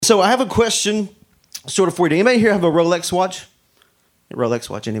So I have a question sort of for you. Anybody here have a Rolex watch? Rolex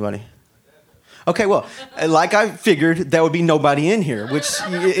watch, anybody? Okay, well, like I figured, that would be nobody in here, which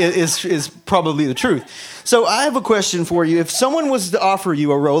is probably the truth. So I have a question for you. If someone was to offer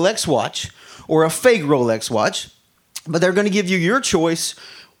you a Rolex watch or a fake Rolex watch, but they're going to give you your choice,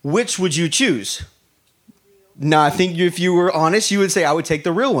 which would you choose? Now, I think if you were honest, you would say, I would take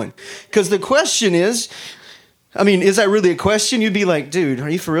the real one. Because the question is, is that really a question? You'd be like, dude, are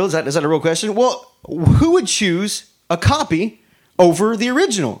you for real? Is that a real question? Well, who would choose a copy over the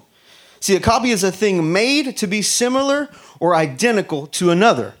original? See, a copy is a thing made to be similar or identical to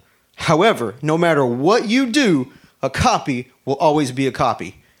another. However, no matter what you do, a copy will always be a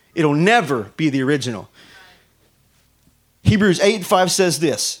copy. It'll never be the original. Hebrews 8:5 says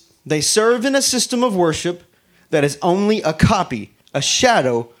this: they serve in a system of worship that is only a copy, a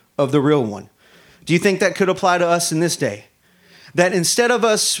shadow of the real one. Do you think that could apply to us in this day? That instead of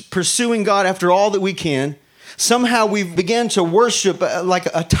us pursuing God after all that we can, somehow we've began to worship like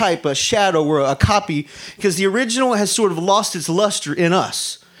a type, a shadow, or a copy, because the original has sort of lost its luster in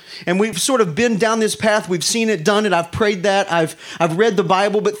us. And we've sort of been down this path. We've seen it, done it. I've prayed that. I've read the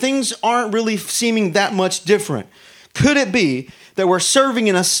Bible, but things aren't really seeming that much different. Could it be that we're serving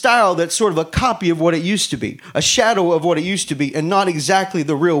in a style that's sort of a copy of what it used to be, a shadow of what it used to be, and not exactly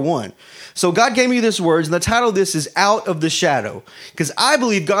the real one? So God gave me this words, and the title of this is Out of the Shadow, because I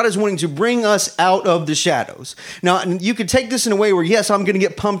believe God is wanting to bring us out of the shadows. Now, you could take this in a way where, yes, I'm going to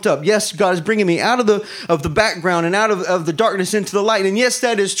get pumped up. Yes, God is bringing me out of the background and out of the darkness into the light. And yes,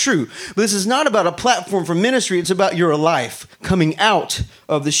 that is true. But this is not about a platform for ministry. It's about your life coming out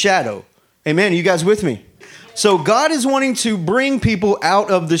of the shadow. Amen. Are you guys with me? So God is wanting to bring people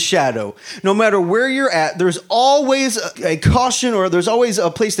out of the shadow. No matter where you're at, there's always a caution, or there's always a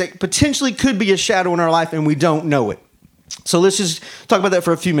place that potentially could be a shadow in our life and we don't know it. So let's just talk about that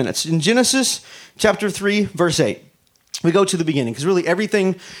for a few minutes. In Genesis chapter 3, verse 8, we go to the beginning, because really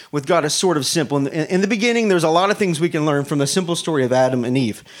everything with God is sort of simple. In the beginning, there's a lot of things we can learn from the simple story of Adam and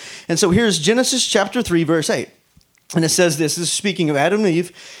Eve. And so here's Genesis chapter 3, verse 8. And it says this is speaking of Adam and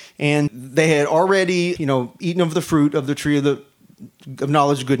Eve. And they had already, eaten of the fruit of the tree of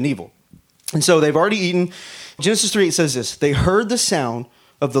knowledge of good and evil. And so they've already eaten. Genesis 3:8 says this: they heard the sound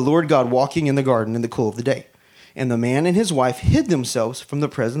of the Lord God walking in the garden in the cool of the day. And the man and his wife hid themselves from the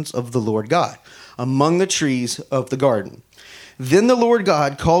presence of the Lord God among the trees of the garden. Then the Lord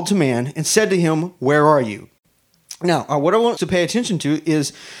God called to man and said to him, "Where are you?" Now, what I want to pay attention to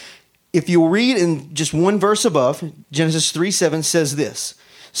is, if you'll read in just one verse above, Genesis 3:7 says this.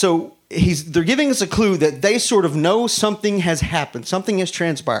 So they're giving us a clue that they sort of know something has happened, something has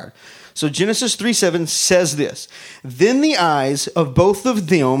transpired. So Genesis 3:7 says this: then the eyes of both of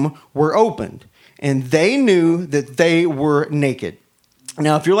them were opened, and they knew that they were naked.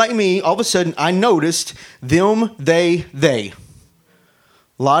 Now, if you're like me, all of a sudden I noticed them, they. A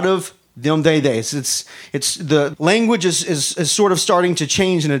lot of them, they. It's the language is sort of starting to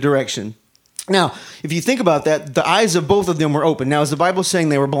change in a direction. Now, if you think about that, the eyes of both of them were open. Now, is the Bible saying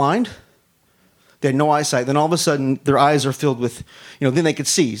they were blind? They had no eyesight. Then all of a sudden, their eyes are filled with, then they could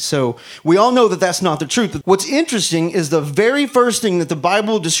see. So we all know that that's not the truth. What's interesting is the very first thing that the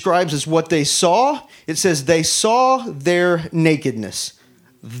Bible describes as what they saw. It says they saw their nakedness.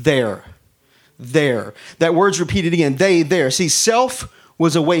 There. That word's repeated again. There. See, self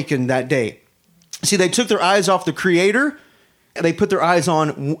was awakened that day. See, they took their eyes off the Creator, and they put their eyes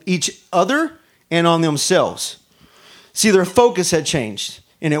on each other and on themselves. See, their focus had changed.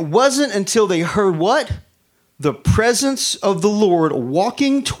 And it wasn't until they heard what? The presence of the Lord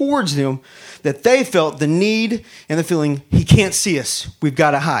walking towards them that they felt the need and the feeling, He can't see us. We've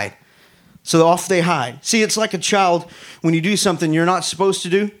got to hide. So off they hide. See, it's like a child when you do something you're not supposed to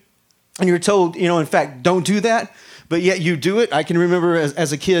do. And you're told, in fact, don't do that. But yet you do it. I can remember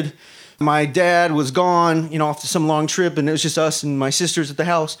as a kid, my dad was gone, off to some long trip, and it was just us and my sisters at the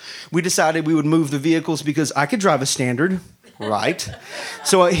house. We decided we would move the vehicles because I could drive a Standard, right?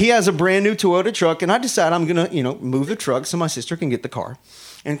 So he has a brand new Toyota truck, and I decided I'm going to, move the truck so my sister can get the car.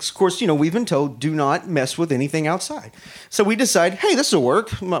 And of course, we've been told, do not mess with anything outside. So we decide, hey, this will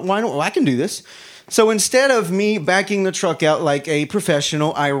work. Why not? I can do this. So instead of me backing the truck out like a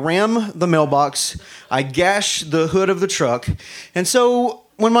professional, I ram the mailbox, I gash the hood of the truck, and so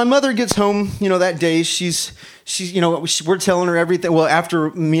when my mother gets home, that day, she's, we're telling her everything. Well, after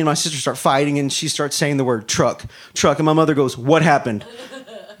me and my sister start fighting, and she starts saying the word truck, and my mother goes, "What happened?"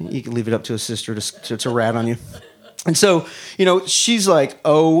 You can leave it up to a sister to rat on you. And so, she's like,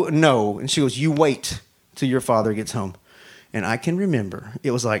 "Oh no," and she goes, "You wait till your father gets home." And I can remember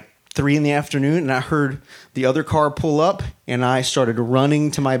it was like 3 in the afternoon, and I heard the other car pull up, and I started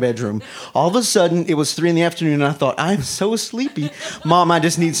running to my bedroom. All of a sudden, it was 3 in the afternoon, and I thought, I'm so sleepy. Mom, I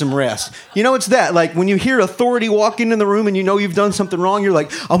just need some rest. You know, it's that. Like, when you hear authority walk in the room and you know you've done something wrong, you're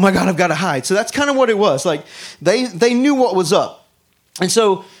like, oh my God, I've got to hide. So that's kind of what it was. Like, they knew what was up. And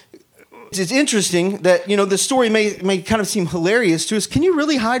so it's interesting that, you know, the story may kind of seem hilarious to us. Can you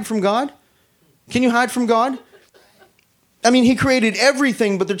really hide from God? Can you hide from God? I mean, he created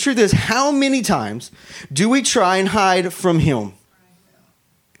everything, but the truth is, how many times do we try and hide from him?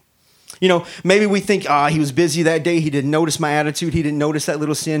 You know, maybe we think, he was busy that day. He didn't notice my attitude. He didn't notice that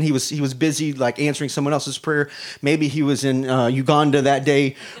little sin. He was busy, like, answering someone else's prayer. Maybe he was in Uganda that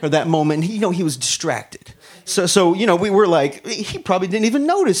day or that moment. He was distracted. So you know, we were like, he probably didn't even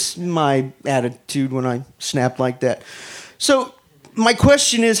notice my attitude when I snapped like that. So my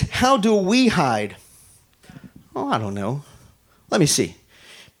question is, how do we hide? Oh, I don't know. Let me see.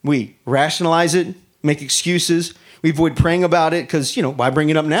 We rationalize it, make excuses. We avoid praying about it because, you know, why bring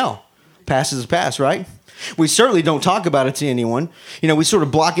it up now? Past is past, right? We certainly don't talk about it to anyone. You know, we sort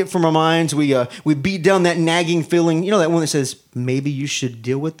of block it from our minds. We beat down that nagging feeling. You know, that one that says, maybe you should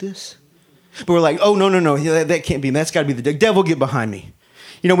deal with this? But we're like, oh, no. That can't be. That's got to be the devil. Get behind me.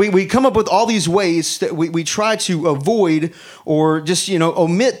 You know, we come up with all these ways that we try to avoid or just, you know,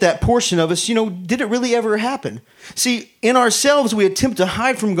 omit that portion of us. You know, did it really ever happen? See, in ourselves, we attempt to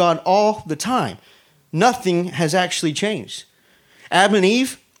hide from God all the time. Nothing has actually changed. Adam and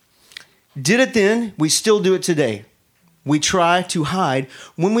Eve did it then. We still do it today. We try to hide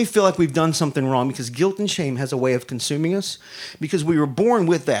when we feel like we've done something wrong because guilt and shame has a way of consuming us because we were born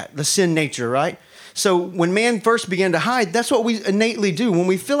with that, the sin nature, right? So when man first began to hide, that's what we innately do. When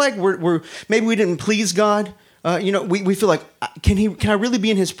we feel like we're maybe we didn't please God, you know, we feel like, can I really be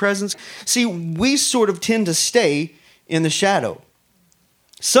in his presence? See, we sort of tend to stay in the shadow.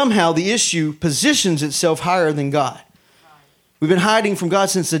 Somehow the issue positions itself higher than God. We've been hiding from God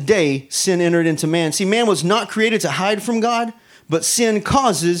since the day sin entered into man. See, man was not created to hide from God, but sin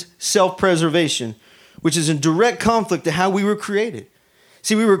causes self-preservation, which is in direct conflict to how we were created.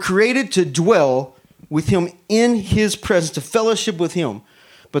 See, we were created to dwell with him in his presence, to fellowship with him.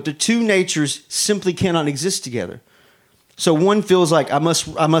 But the two natures simply cannot exist together. So one feels like I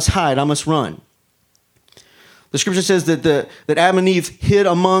must hide, I must run. The scripture says that Adam and Eve hid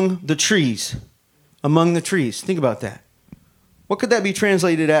among the trees. Among the trees. Think about that. What could that be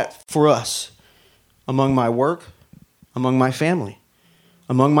translated at for us? Among my work, among my family,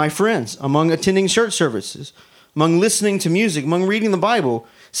 among my friends, among attending church services, among listening to music, among reading the Bible.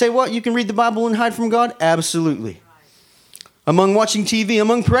 Say what? You can read the Bible and hide from God? Absolutely. Among watching TV,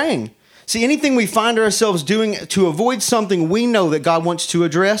 among praying. See, anything we find ourselves doing to avoid something we know that God wants to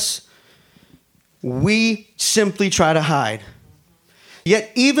address, we simply try to hide. Yet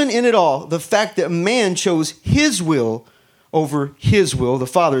even in it all, the fact that man chose his will over his will, the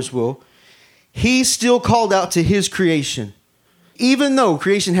Father's will, he still called out to his creation. Even though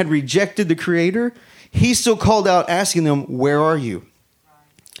creation had rejected the Creator, he still called out asking them, where are you?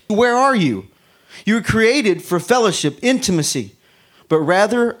 Where are you? You were created for fellowship, intimacy, but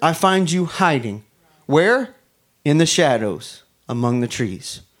rather I find you hiding. Where? In the shadows, among the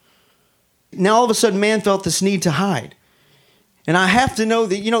trees. Now all of a sudden man felt this need to hide. And I have to know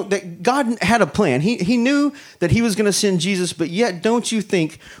that, you know, that God had a plan. He knew that he was going to send Jesus, but yet don't you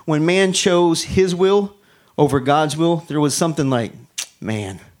think when man chose his will over God's will, there was something like,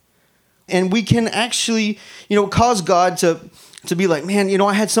 man. And we can actually, you know, cause God to be like, man, you know,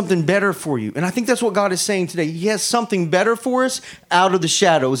 I had something better for you. And I think that's what God is saying today. He has something better for us out of the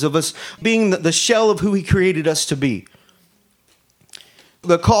shadows of us being the shell of who he created us to be.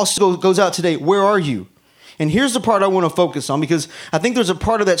 The call still goes out today. Where are you? And here's the part I want to focus on because I think there's a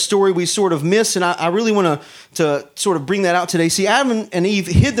part of that story we sort of miss. And I really want to sort of bring that out today. See, Adam and Eve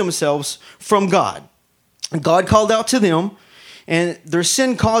hid themselves from God. God called out to them and their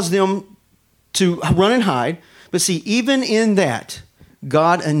sin caused them to run and hide. But see, even in that,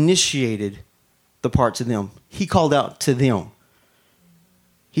 God initiated the part to them. He called out to them.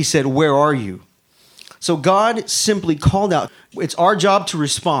 He said, where are you? So God simply called out. It's our job to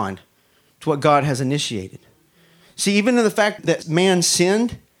respond to what God has initiated. See, even in the fact that man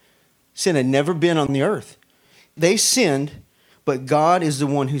sinned, sin had never been on the earth. They sinned, but God is the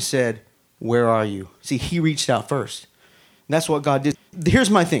one who said, where are you? See, he reached out first. And that's what God did.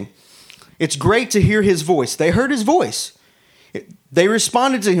 Here's my thing. It's great to hear his voice. They heard his voice. They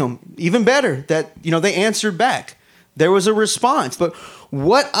responded to him. Even better, that, you know, they answered back. There was a response. But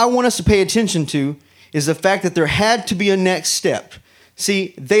what I want us to pay attention to is the fact that there had to be a next step.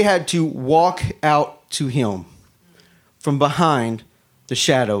 See, they had to walk out to him from behind the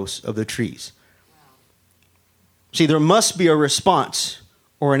shadows of the trees. See, there must be a response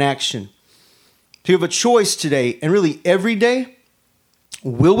or an action. So you have a choice today, and really every day.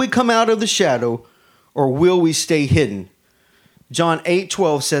 Will we come out of the shadow, or will we stay hidden? John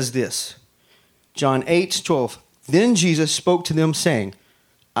 8:12 says this. John 8:12. Then Jesus spoke to them, saying,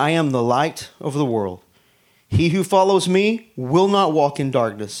 I am the light of the world. He who follows me will not walk in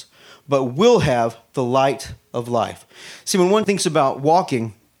darkness, but will have the light of life. See, when one thinks about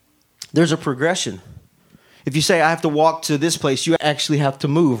walking, there's a progression. If you say, I have to walk to this place, you actually have to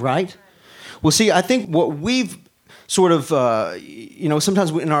move, right? Well, see, I think what we've sort of,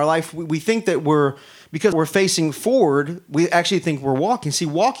 sometimes in our life, we think that because we're facing forward, we actually think we're walking. See,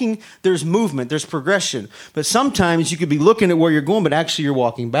 walking, there's movement, there's progression. But sometimes you could be looking at where you're going, but actually you're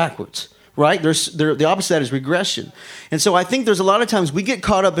walking backwards, right? The opposite of that is regression. And so I think there's a lot of times we get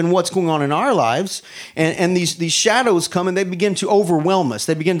caught up in what's going on in our lives, and these shadows come and they begin to overwhelm us.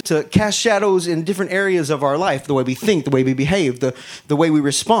 They begin to cast shadows in different areas of our life, the way we think, the way we behave, the way we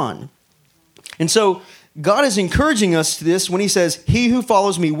respond. And so God is encouraging us to this when he says, he who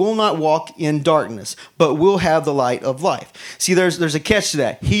follows me will not walk in darkness, but will have the light of life. See, there's a catch to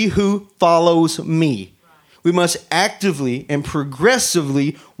that. He who follows me. We must actively and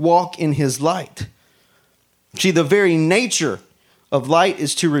progressively walk in his light. See, the very nature of light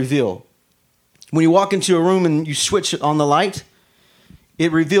is to reveal. When you walk into a room and you switch on the light,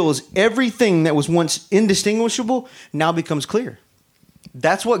 it reveals everything that was once indistinguishable now becomes clear.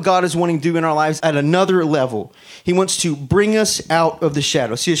 That's what God is wanting to do in our lives at another level. He wants to bring us out of the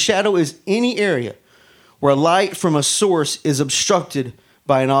shadow. See, a shadow is any area where light from a source is obstructed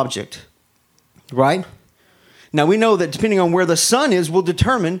by an object, right? Now, we know that depending on where the sun is will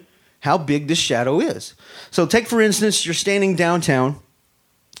determine how big this shadow is. So take, for instance, you're standing downtown.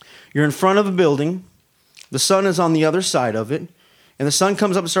 You're in front of a building. The sun is on the other side of it. And the sun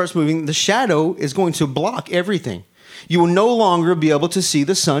comes up and starts moving. The shadow is going to block everything. You will no longer be able to see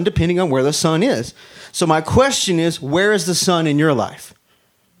the sun depending on where the sun is. So my question is, where is the sun in your life?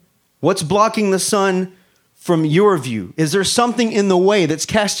 What's blocking the sun from your view? Is there something in the way that's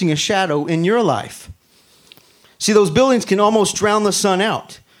casting a shadow in your life? See, those buildings can almost drown the sun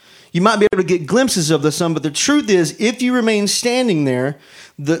out. You might be able to get glimpses of the sun, but the truth is, if you remain standing there,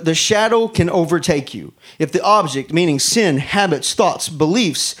 the shadow can overtake you. If the object, meaning sin, habits, thoughts,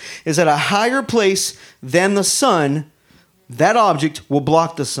 beliefs, is at a higher place than the sun, that object will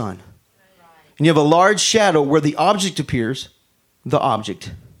block the sun. And you have a large shadow where the object appears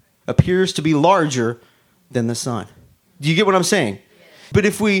to be larger than the sun. Do you get what I'm saying? But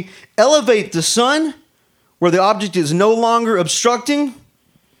if we elevate the sun where the object is no longer obstructing,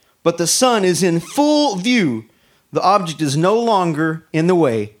 but the sun is in full view, the object is no longer in the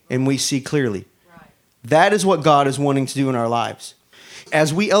way, and we see clearly. Right. That is what God is wanting to do in our lives.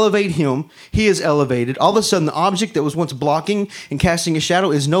 As we elevate him, he is elevated. All of a sudden, the object that was once blocking and casting a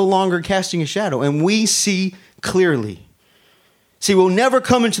shadow is no longer casting a shadow, and we see clearly. See, we'll never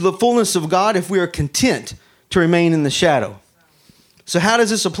come into the fullness of God if we are content to remain in the shadow. So how does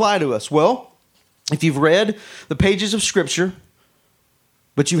this apply to us? Well, if you've read the pages of Scripture,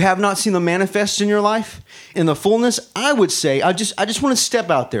 but you have not seen them manifest in your life in the fullness, I would say, I just want to step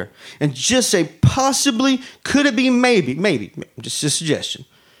out there and just say, possibly, could it be, maybe, just a suggestion,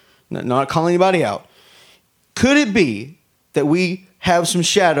 not calling anybody out. Could it be that we have some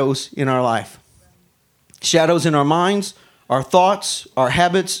shadows in our life? Shadows in our minds, our thoughts, our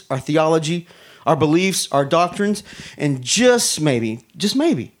habits, our theology, our beliefs, our doctrines, and just maybe,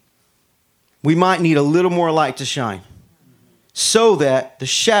 we might need a little more light to shine, so that the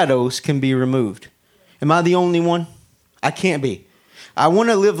shadows can be removed. Am I the only one? I can't be. I want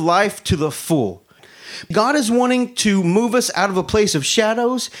to live life to the full. God is wanting to move us out of a place of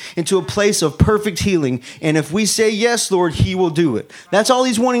shadows into a place of perfect healing. And if we say, yes, Lord, he will do it. That's all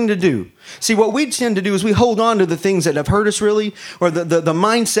he's wanting to do. See, what we tend to do is we hold on to the things that have hurt us really, or the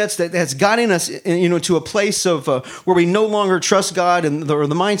mindsets that's gotten us, to a place of where we no longer trust God, or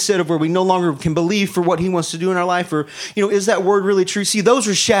the mindset of where we no longer can believe for what he wants to do in our life, or, is that word really true? See, those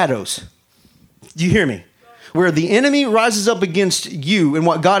are shadows. Do you hear me? Where the enemy rises up against you and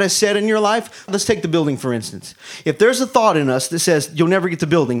what God has said in your life. Let's take the building, for instance. If there's a thought in us that says you'll never get the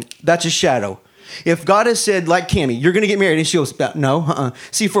building, that's a shadow. If God has said, like Cammie, you're going to get married, and she goes, no.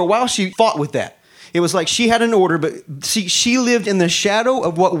 See, for a while she fought with that. It was like she had an order, but see, she lived in the shadow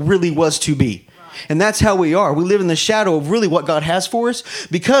of what really was to be. And that's how we are. We live in the shadow of really what God has for us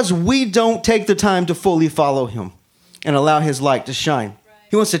because we don't take the time to fully follow him and allow his light to shine.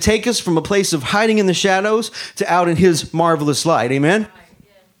 He wants to take us from a place of hiding in the shadows to out in his marvelous light. Amen?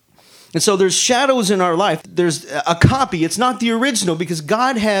 And so there's shadows in our life. There's a copy. It's not the original because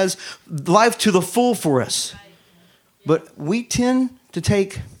God has life to the full for us. But we tend to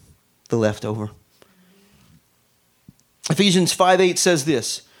take the leftover. Ephesians 5:8 says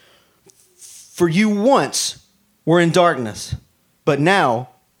this, "For you once were in darkness, but now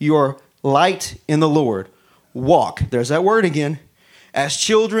you are light in the Lord. Walk," there's that word again, "as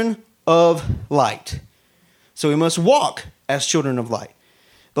children of light." So we must walk as children of light.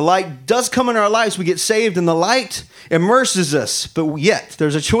 The light does come in our lives. We get saved and the light immerses us. But yet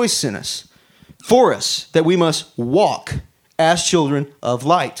there's a choice in us for us that we must walk as children of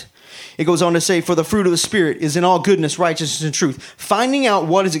light. It goes on to say, "For the fruit of the Spirit is in all goodness, righteousness, and truth, finding out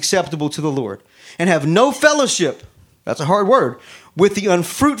what is acceptable to the Lord, and have no fellowship," that's a hard word, "with the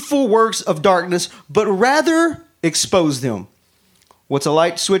unfruitful works of darkness, but rather expose them." What's a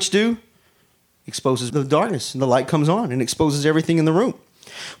light switch do? Exposes the darkness, and the light comes on and exposes everything in the room.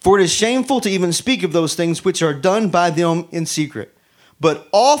 "For it is shameful to even speak of those things which are done by them in secret. But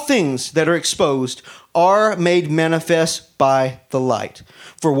all things that are exposed are made manifest by the light.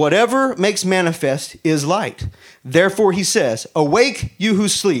 For whatever makes manifest is light. Therefore he says, 'Awake, you who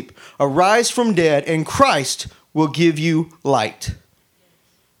sleep, arise from dead, and Christ will give you light.'"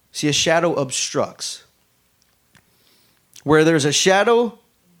 See, a shadow obstructs. Where there's a shadow,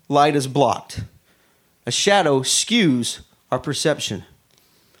 light is blocked. A shadow skews our perception.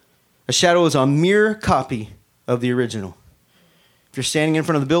 A shadow is a mere copy of the original. If you're standing in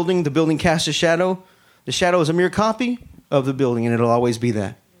front of the building casts a shadow. The shadow is a mere copy of the building, and it'll always be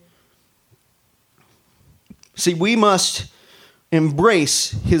that. See, we must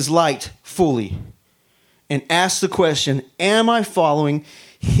embrace his light fully and ask the question, am I following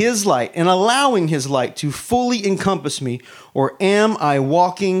his light and allowing his light to fully encompass me, or am I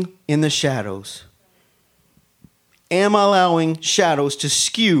walking in the shadows? Am I allowing shadows to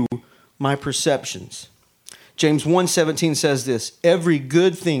skew my perceptions? James 1:17 says this, "Every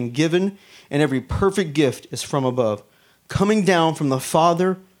good thing given and every perfect gift is from above, coming down from the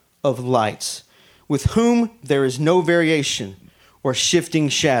Father of lights, with whom there is no variation or shifting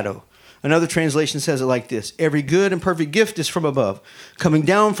shadow." Another translation says it like this, "Every good and perfect gift is from above, coming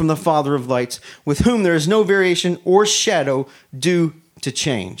down from the Father of lights, with whom there is no variation or shadow due to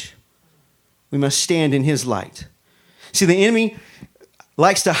change." We must stand in his light. See, the enemy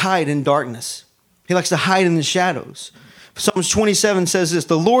likes to hide in darkness. He likes to hide in the shadows. Psalms 27 says this,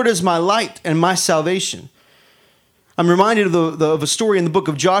 "The Lord is my light and my salvation." I'm reminded of a story in the book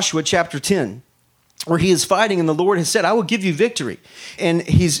of Joshua, chapter 10, where he is fighting and the Lord has said, "I will give you victory." And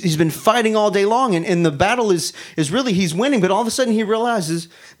he's been fighting all day long, and the battle is really, he's winning, but all of a sudden he realizes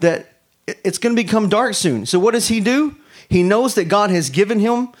that it's going to become dark soon. So what does he do? He knows that God has given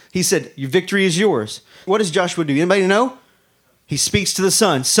him. He said, "Your victory is yours." What does Joshua do? Anybody know? He speaks to the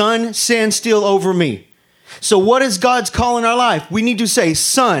sun. "Sun, stand still over me." So what is God's call in our life? We need to say,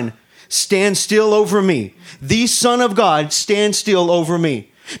 "Sun, stand still over me. The Son of God, stand still over me."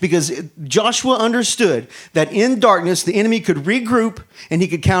 Because Joshua understood that in darkness, the enemy could regroup and he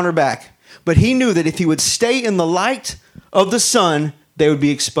could counter back. But he knew that if he would stay in the light of the sun, they would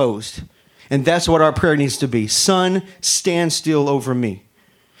be exposed. And that's what our prayer needs to be. "Sun, stand still over me."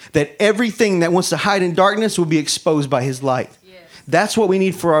 That everything that wants to hide in darkness will be exposed by his light. That's what we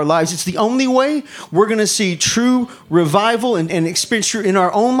need for our lives. It's the only way we're going to see true revival and experience in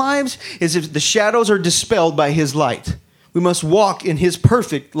our own lives is if the shadows are dispelled by his light. We must walk in his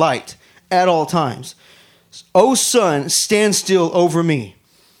perfect light at all times. "O sun, stand still over me."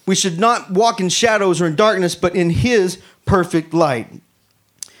 We should not walk in shadows or in darkness, but in his perfect light.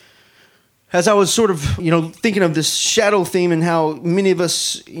 As I was sort of, thinking of this shadow theme and how many of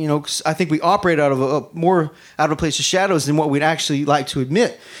us, I think we operate out of a place of shadows than what we'd actually like to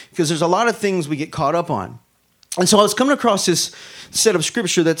admit, because there's a lot of things we get caught up on. And so I was coming across this set of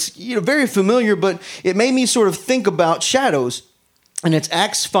scripture that's, very familiar, but it made me sort of think about shadows. And it's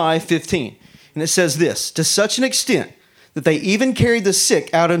Acts 5:15. And it says this, "To such an extent that they even carried the sick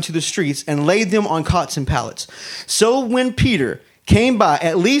out into the streets and laid them on cots and pallets. So when Peter came by,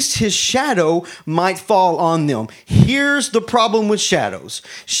 at least his shadow might fall on them." Here's the problem with shadows.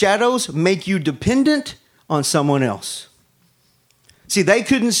 Shadows make you dependent on someone else. See, they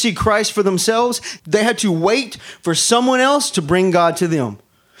couldn't see Christ for themselves. They had to wait for someone else to bring God to them.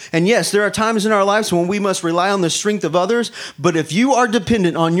 And yes, there are times in our lives when we must rely on the strength of others. But if you are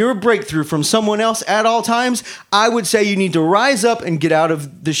dependent on your breakthrough from someone else at all times, I would say you need to rise up and get out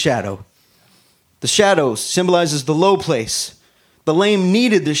of the shadow. The shadow symbolizes the low place. The lame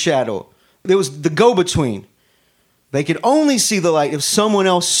needed the shadow. It was the go-between. They could only see the light if someone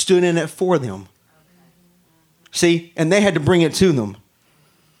else stood in it for them. See, and they had to bring it to them.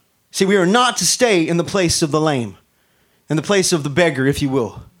 See, we are not to stay in the place of the lame, in the place of the beggar, if you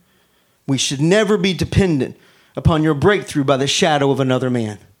will. We should never be dependent upon your breakthrough by the shadow of another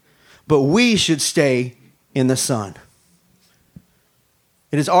man, but we should stay in the sun.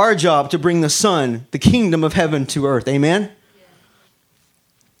 It is our job to bring the sun, the kingdom of heaven, to earth. Amen? Yeah.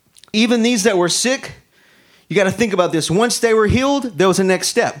 Even these that were sick, you got to think about this. Once they were healed, there was a next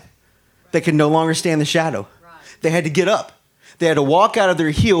step. They could no longer stay in the shadow. Right. They had to get up. They had to walk out of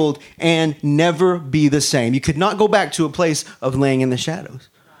their healed and never be the same. You could not go back to a place of laying in the shadows.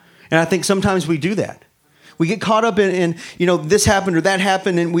 Right. And I think sometimes we do that. We get caught up in this happened or that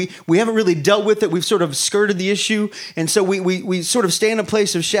happened, and we haven't really dealt with it. We've sort of skirted the issue, and so we sort of stay in a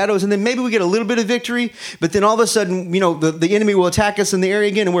place of shadows, and then maybe we get a little bit of victory, but then all of a sudden, the enemy will attack us in the area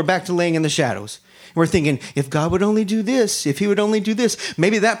again, and we're back to laying in the shadows. And we're thinking, if God would only do this, if he would only do this,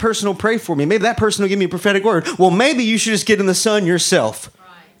 maybe that person will pray for me. Maybe that person will give me a prophetic word. Well, maybe you should just get in the sun yourself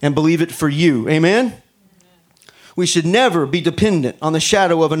and believe it for you. Amen? We should never be dependent on the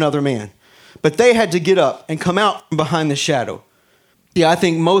shadow of another man. But they had to get up and come out from behind the shadow. Yeah, I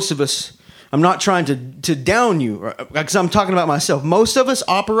think most of us, I'm not trying to down you, because I'm talking about myself. Most of us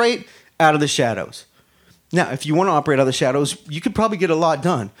operate out of the shadows. Now, if you want to operate out of the shadows, you could probably get a lot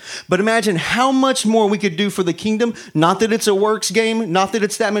done. But imagine how much more we could do for the kingdom. Not that it's a works game, not that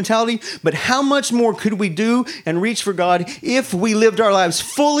it's that mentality, but how much more could we do and reach for God if we lived our lives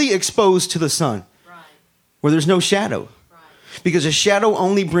fully exposed to the sun, where there's no shadow. Because a shadow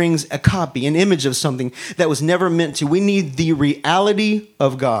only brings a copy, an image of something that was never meant to. We need the reality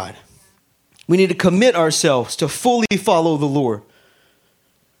of God. We need to commit ourselves to fully follow the Lord.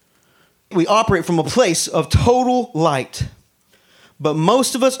 We operate from a place of total light. But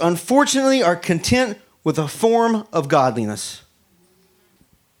most of us, unfortunately, are content with a form of godliness.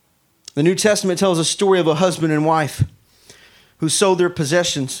 The New Testament tells a story of a husband and wife who sold their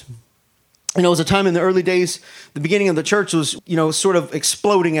possessions. It was a time in the early days, the beginning of the church was, sort of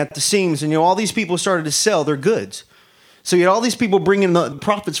exploding at the seams. And, all these people started to sell their goods. So you had all these people bringing the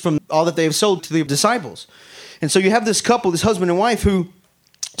profits from all that they have sold to the disciples. And so you have this couple, this husband and wife, who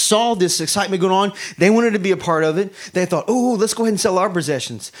saw this excitement going on. They wanted to be a part of it. They thought, let's go ahead and sell our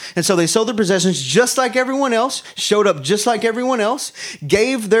possessions. And so they sold their possessions just like everyone else, showed up just like everyone else,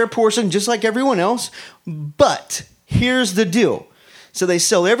 gave their portion just like everyone else. But here's the deal. So they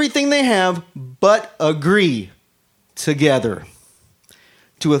sell everything they have, but agree together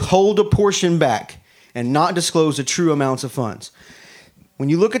to withhold a portion back and not disclose the true amounts of funds. When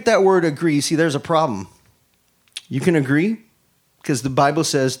you look at that word agree, see, there's a problem. You can agree because the Bible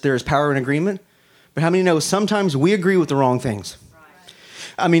says there is power in agreement. But how many know sometimes we agree with the wrong things?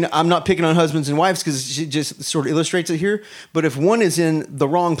 I mean, I'm not picking on husbands and wives because she just sort of illustrates it here. But if one is in the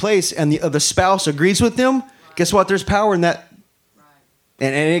wrong place and the spouse agrees with them, guess what? There's power in that.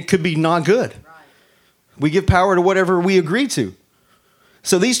 And it could be not good. Right. We give power to whatever we agree to.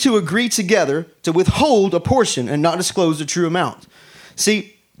 So these two agree together to withhold a portion and not disclose the true amount.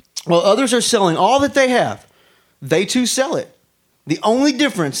 See, while others are selling all that they have, they too sell it. The only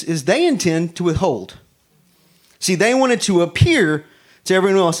difference is they intend to withhold. See, they wanted to appear to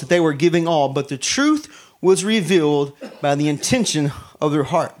everyone else that they were giving all, but the truth was revealed by the intention of their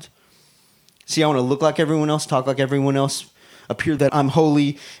heart. See, I want to look like everyone else, talk like everyone else, appear that I'm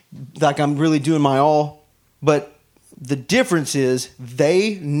holy, like I'm really doing my all. But the difference is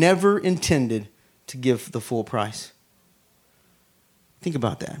they never intended to give the full price. Think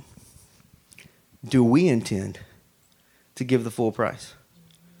about that. Do we intend to give the full price?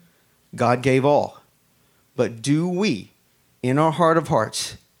 God gave all. But do we, in our heart of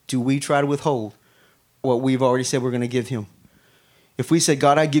hearts, do we try to withhold what we've already said we're going to give him? If we say,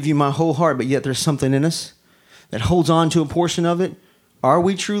 God, I give you my whole heart, but yet there's something in us that holds on to a portion of it, are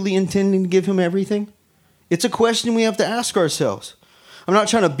we truly intending to give him everything? It's a question we have to ask ourselves. I'm not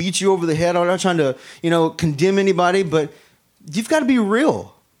trying to beat you over the head. I'm not trying to, condemn anybody, but you've got to be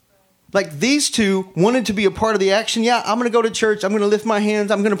real. Like these two wanted to be a part of the action. Yeah, I'm going to go to church. I'm going to lift my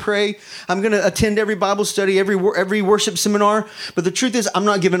hands. I'm going to pray. I'm going to attend every Bible study, every worship seminar. But the truth is, I'm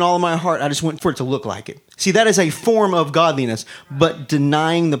not giving all of my heart. I just want for it to look like it. See, that is a form of godliness, but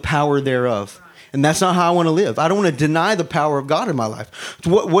denying the power thereof. And that's not how I want to live. I don't want to deny the power of God in my life.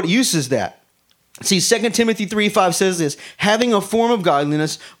 What use is that? See, 2 Timothy 3:5 says this, having a form of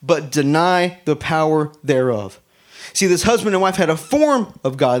godliness, but deny the power thereof. See, this husband and wife had a form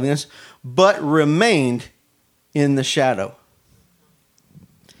of godliness, but remained in the shadow.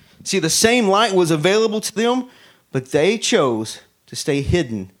 See, the same light was available to them, but they chose to stay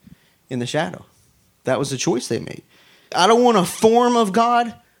hidden in the shadow. That was the choice they made. I don't want a form of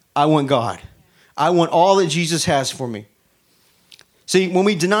God. I want God. I want all that Jesus has for me. See, when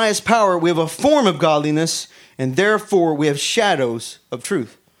we deny his power, we have a form of godliness, and therefore we have shadows of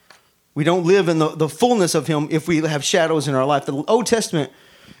truth. We don't live in the fullness of him if we have shadows in our life. The Old Testament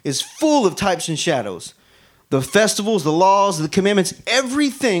is full of types and shadows. The festivals, the laws, the commandments,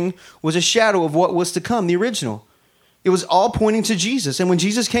 everything was a shadow of what was to come, the original. It was all pointing to Jesus. And when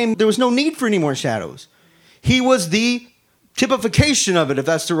Jesus came, there was no need for any more shadows. He was the typification of it, if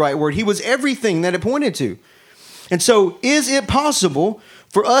that's the right word. He was everything that it pointed to. And so is it possible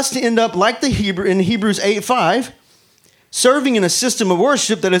for us to end up like in Hebrews 8:5, serving in a system of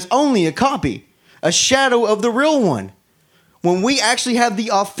worship that is only a copy, a shadow of the real one? When we actually have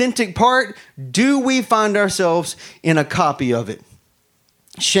the authentic part, do we find ourselves in a copy of it?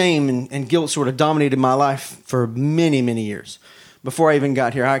 Shame and guilt sort of dominated my life for many, many years. Before I even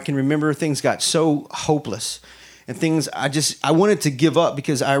got here, I can remember things got so hopeless and things I wanted to give up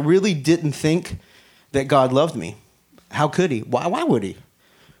because I really didn't think that God loved me. How could he? Why would he?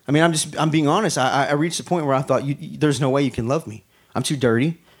 I mean, I'm being honest. I reached the point where I thought, there's no way you can love me. I'm too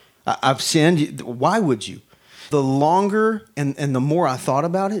dirty. I've sinned. Why would you? The longer and the more I thought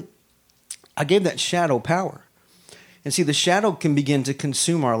about it, I gave that shadow power. And see, the shadow can begin to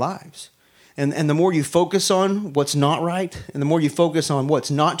consume our lives. And the more you focus on what's not right, and the more you focus on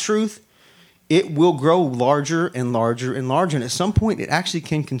what's not truth, it will grow larger and larger and larger. And at some point, it actually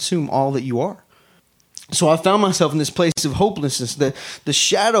can consume all that you are. So I found myself in this place of hopelessness. The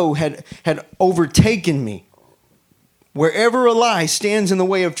shadow had overtaken me. Wherever a lie stands in the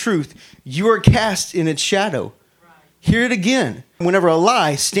way of truth, you are cast in its shadow. Hear it again. Whenever a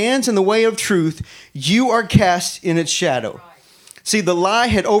lie stands in the way of truth, you are cast in its shadow. See, the lie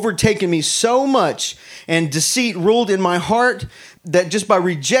had overtaken me so much and deceit ruled in my heart that just by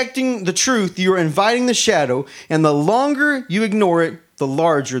rejecting the truth, you are inviting the shadow. And the longer you ignore it, the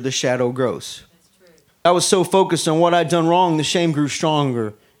larger the shadow grows. I was so focused on what I'd done wrong, the shame grew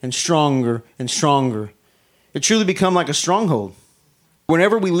stronger and stronger and stronger. It truly became like a stronghold.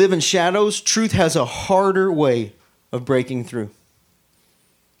 Whenever we live in shadows, truth has a harder way of breaking through.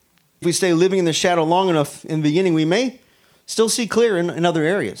 If we stay living in the shadow long enough in the beginning, we may still see clear in other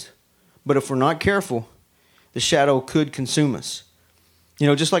areas. But if we're not careful, the shadow could consume us. You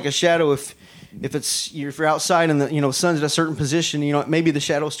know, just like a shadow, if you're outside and the sun's at a certain position, maybe the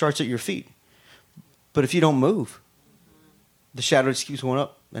shadow starts at your feet. But if you don't move, the shadow just keeps going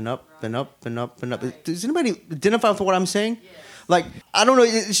up and up and up and up and up. Does anybody identify with what I'm saying? Yeah. Like, I don't know.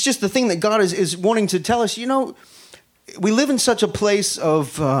 It's just the thing that God is wanting to tell us. We live in such a place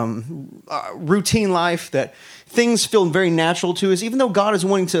of routine life that things feel very natural to us. Even though God is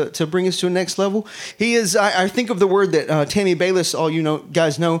wanting to bring us to a next level, He is. I think of the word that Tammy Bayless, all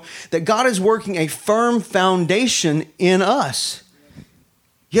guys know, that God is working a firm foundation in us.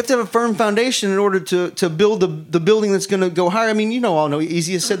 You have to have a firm foundation in order to build the building that's going to go higher. I mean, all know,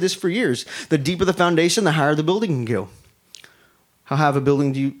 Easy has said this for years. The deeper the foundation, the higher the building can go. How high of a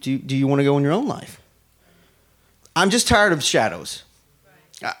building do you want to go in your own life? I'm just tired of shadows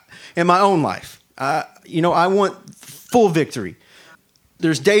in my own life. I want full victory.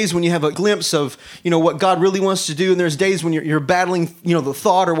 There's days when you have a glimpse of, what God really wants to do. And there's days when you're battling, the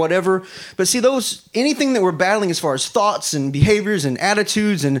thought or whatever. But see, anything that we're battling as far as thoughts and behaviors and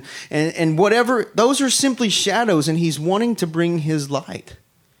attitudes and whatever, those are simply shadows. And He's wanting to bring His light.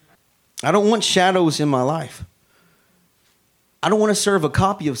 I don't want shadows in my life. I don't want to serve a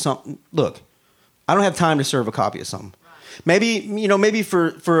copy of something. Look, I don't have time to serve a copy of something. Maybe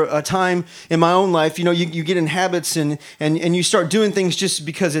for a time in my own life, you get in habits and you start doing things just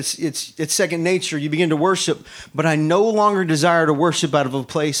because it's second nature. You begin to worship, but I no longer desire to worship out of a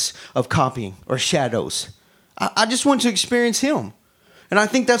place of copying or shadows. I just want to experience Him. And I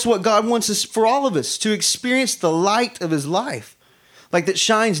think that's what God wants us, for all of us, to experience the light of His life, like that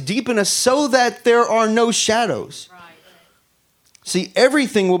shines deep in us so that there are no shadows. Right. See,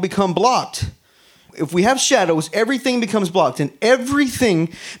 everything will become blocked. If we have shadows, everything becomes blocked. And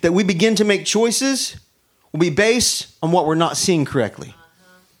everything that we begin to make choices will be based on what we're not seeing correctly.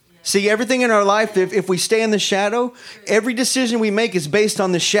 See, everything in our life, if we stay in the shadow, every decision we make is based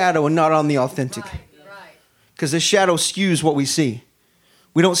on the shadow and not on the authentic. Because the shadow skews what we see.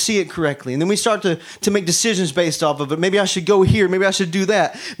 We don't see it correctly. And then we start to make decisions based off of it. Maybe I should go here. Maybe I should do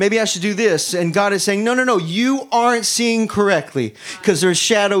that. Maybe I should do this. And God is saying, no. You aren't seeing correctly because there's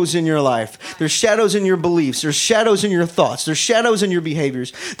shadows in your life. There's shadows in your beliefs. There's shadows in your thoughts. There's shadows in your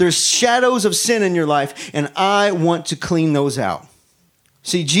behaviors. There's shadows of sin in your life. And I want to clean those out.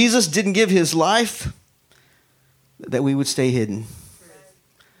 See, Jesus didn't give His life that we would stay hidden.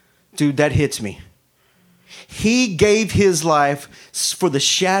 Dude, that hits me. He gave His life for the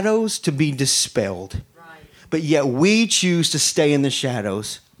shadows to be dispelled but yet we choose to stay in the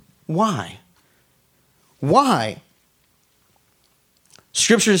shadows. Why? Why?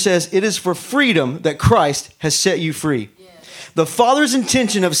 Scripture says it is for freedom that Christ has set you free. The Father's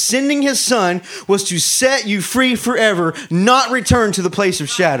intention of sending his Son was to set you free forever, not return to the place of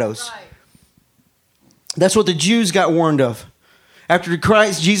shadows. That's what the Jews got warned of. After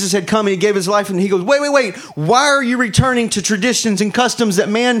Jesus had come and he gave his life, and he goes, wait. Why are you returning to traditions and customs that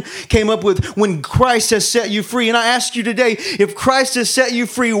man came up with when Christ has set you free? And I ask you today, if Christ has set you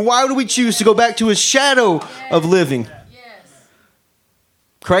free, why do we choose to go back to his shadow of living?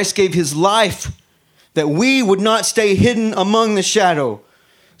 Christ gave his life that we would not stay hidden among the shadow.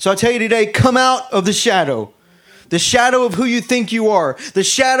 So I tell you today, come out of the shadow. The shadow of who you think you are. The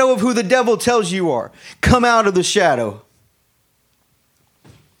shadow of who the devil tells you are. Come out of the shadow.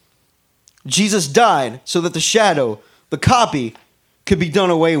 Jesus died so that the shadow, the copy, could be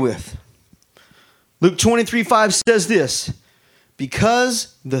done away with. Luke 23:5 says this,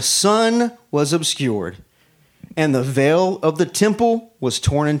 because the sun was obscured and the veil of the temple was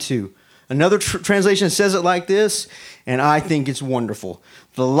torn in two. Another translation says it like this, and I think it's wonderful.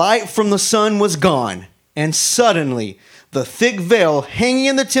 The light from the sun was gone, and suddenly the thick veil hanging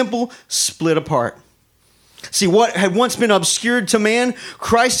in the temple split apart. See, what had once been obscured to man,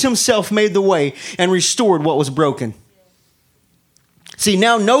 Christ himself made the way and restored what was broken. See,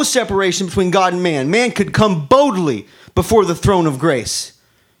 now no separation between God and man. Man could come boldly before the throne of grace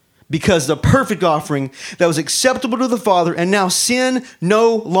because the perfect offering that was acceptable to the Father, and now sin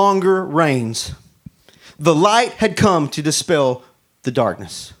no longer reigns. The light had come to dispel the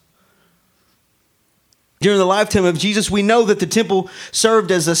darkness. During the lifetime of Jesus, we know that the temple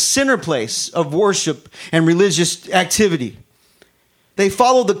served as a center place of worship and religious activity. They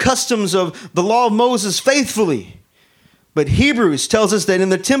followed the customs of the law of Moses faithfully. But Hebrews tells us that in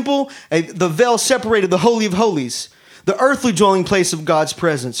the temple, the veil separated the Holy of Holies, the earthly dwelling place of God's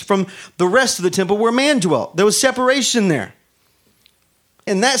presence, from the rest of the temple where man dwelt. There was separation there.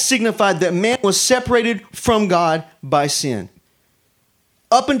 And that signified that man was separated from God by sin.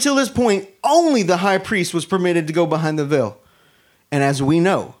 Up until this point, only the high priest was permitted to go behind the veil. And as we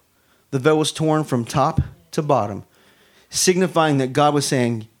know, the veil was torn from top to bottom, signifying that God was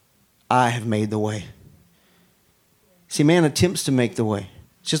saying, I have made the way. See, man attempts to make the way.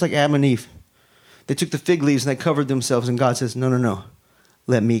 It's just like Adam and Eve. They took the fig leaves and they covered themselves, and God says, no,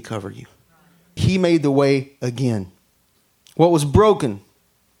 let me cover you. He made the way again. What was broken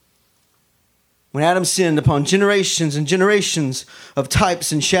when Adam sinned upon generations and generations of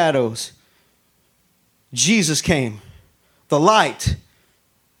types and shadows, Jesus came. The light,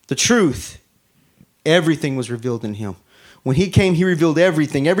 the truth, everything was revealed in him. When he came, he revealed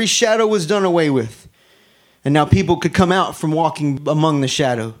everything. Every shadow was done away with. And now people could come out from walking among the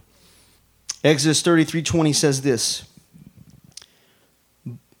shadow. Exodus 33:20 says this.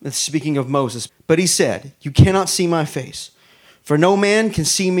 It's speaking of Moses. But he said, you cannot see my face, for no man can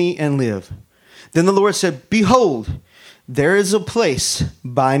see me and live. Then the Lord said, behold, there is a place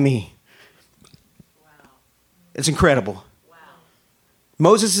by me. Wow. It's incredible. Wow.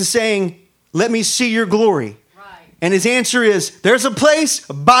 Moses is saying, let me see your glory. Right. And his answer is, there's a place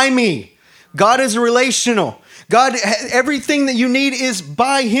by me. God is relational. God, everything that you need is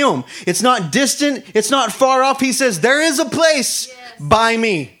by him. It's not distant. It's not far off. He says, there is a place by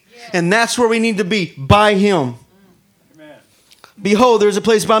me. Yes. And that's where we need to be, by him. Behold, there's a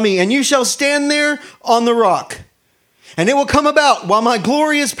place by me, and you shall stand there on the rock. And it will come about while my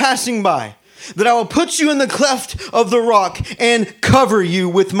glory is passing by, that I will put you in the cleft of the rock and cover you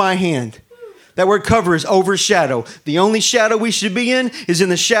with my hand. That word cover is overshadow. The only shadow we should be in is in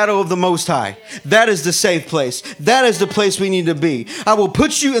the shadow of the Most High. That is the safe place. That is the place we need to be. I will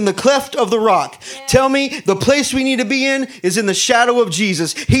put you in the cleft of the rock. Tell me, the place we need to be in is in the shadow of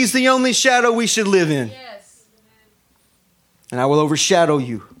Jesus. He's the only shadow we should live in. And I will overshadow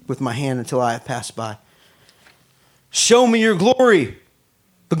you with my hand until I have passed by. Show me your glory.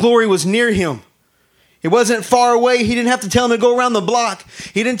 The glory was near him. It wasn't far away. He didn't have to tell him to go around the block.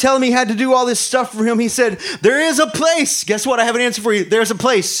 He didn't tell him he had to do all this stuff for him. He said, there is a place. Guess what? I have an answer for you. There's a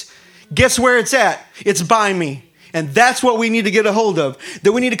place. Guess where it's at? It's by me. And that's what we need to get a hold of.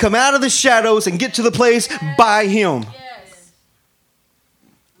 That we need to come out of the shadows and get to the place by him. Yes.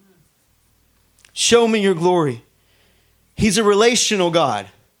 Show me your glory. He's a relational God.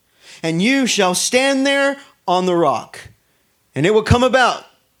 And you shall stand there on the rock. And it will come about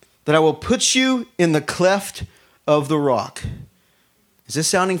that I will put you in the cleft of the rock. Is this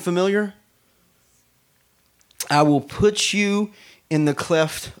sounding familiar? I will put you in the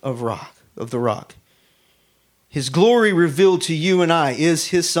cleft of the rock. His glory revealed to you and I is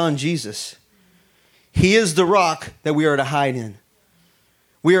his son Jesus. He is the rock that we are to hide in.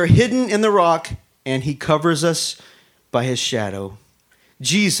 We are hidden in the rock, and he covers us by his shadow.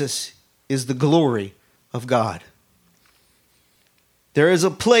 Jesus is the glory of God. There is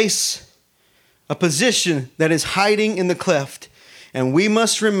a place, a position that is hiding in the cleft, and we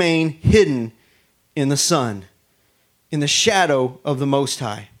must remain hidden in the sun, in the shadow of the Most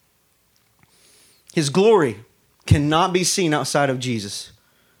High. His glory cannot be seen outside of Jesus.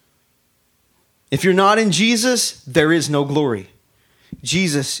 If you're not in Jesus, there is no glory.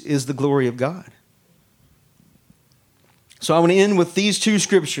 Jesus is the glory of God. So I want to end with these two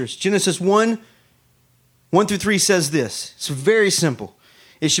scriptures. Genesis 1:1-3 says this. It's very simple.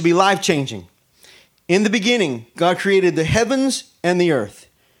 It should be life-changing. In the beginning, God created the heavens and the earth.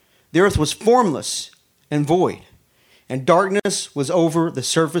 The earth was formless and void, and darkness was over the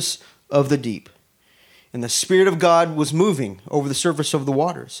surface of the deep. And the Spirit of God was moving over the surface of the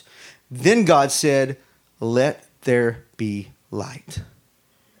waters. Then God said, "Let there be light."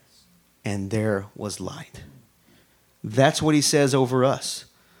 And there was light. That's what he says over us.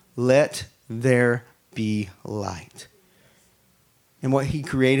 Let there be light. And what he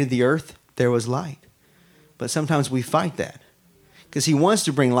created the earth, there was light. But sometimes we fight that. Because he wants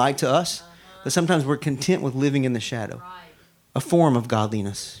to bring light to us. But sometimes we're content with living in the shadow. A form of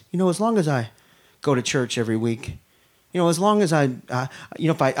godliness. As long as I go to church every week, as long as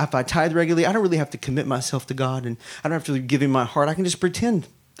if I tithe regularly, I don't really have to commit myself to God, and I don't have to give him my heart. I can just pretend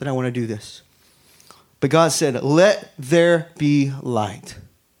that I want to do this. But God said, "Let there be light."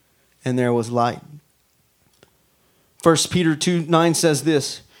 And there was light. 1 Peter 2:9 says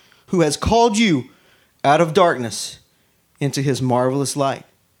this, "Who has called you out of darkness into his marvelous light."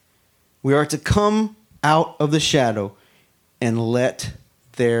 We are to come out of the shadow and let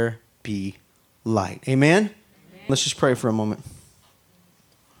there be light. Amen? Let's just pray for a moment.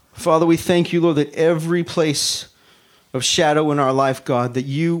 Father, we thank you, Lord, that every place of shadow in our life, God, that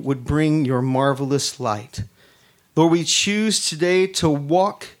you would bring your marvelous light. Lord, we choose today to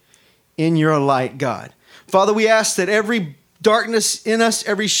walk in your light, God. Father, we ask that every darkness in us,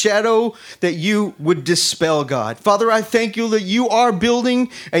 every shadow, that you would dispel, God. Father, I thank you that you are building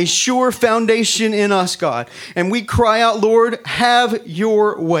a sure foundation in us, God. And we cry out, Lord, have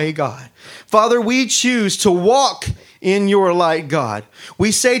your way, God. Father, we choose to walk in your light, God.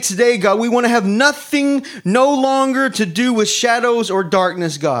 We say today, God, we want to have nothing no longer to do with shadows or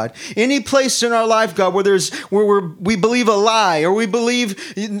darkness, God. Any place in our life, God, where we believe a lie, or we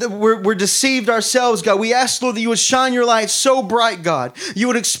believe we're deceived ourselves, God, we ask, Lord, that you would shine your light so bright, God. You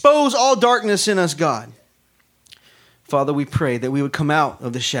would expose all darkness in us, God. Father, we pray that we would come out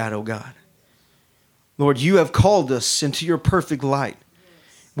of the shadow, God. Lord, you have called us into your perfect light.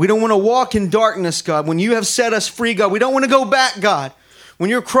 We don't want to walk in darkness, God. When you have set us free, God, we don't want to go back, God. When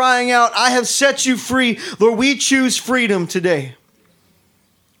you're crying out, "I have set you free," Lord, we choose freedom today.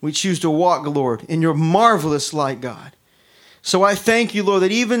 We choose to walk, Lord, in your marvelous light, God. So I thank you, Lord,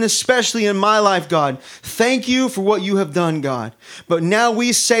 that even especially in my life, God, thank you for what you have done, God. But now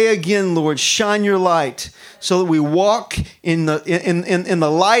we say again, Lord, shine your light so that we walk in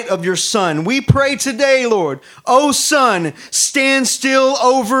the light of your Son. We pray today, Lord, "O Son, stand still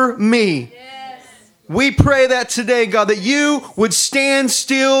over me." We pray that today, God, that you would stand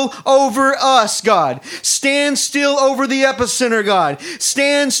still over us, God. Stand still over the epicenter, God.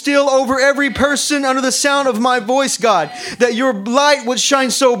 Stand still over every person under the sound of my voice, God. That your light would shine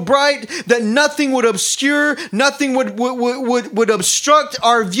so bright that nothing would obscure, nothing would obstruct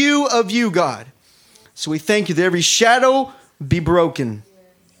our view of you, God. So we thank you that every shadow be broken.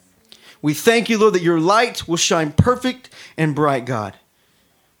 We thank you, Lord, that your light will shine perfect and bright, God.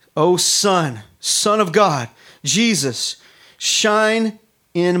 O Son of God, Jesus, shine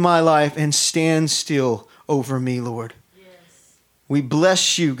in my life and stand still over me, Lord. Yes. We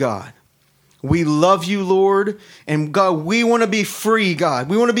bless you, God. We love you, Lord. And God, we want to be free, God.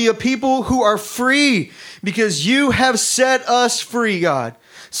 We want to be a people who are free because you have set us free, God.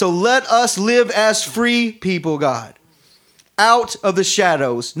 So let us live as free people, God. Out of the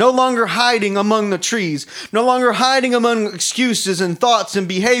shadows, no longer hiding among the trees, no longer hiding among excuses and thoughts and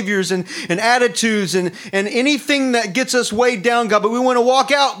behaviors and attitudes and anything that gets us weighed down, God. But we want to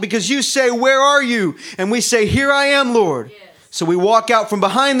walk out because you say, "Where are you?" And we say, "Here I am, Lord." Yes. So we walk out from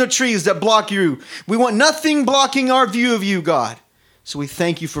behind the trees that block you. We want nothing blocking our view of you, God. So we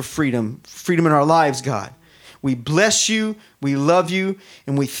thank you for freedom in our lives, God. We bless you, we love you,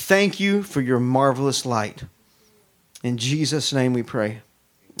 and we thank you for your marvelous light. In Jesus' name we pray.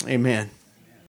 Amen.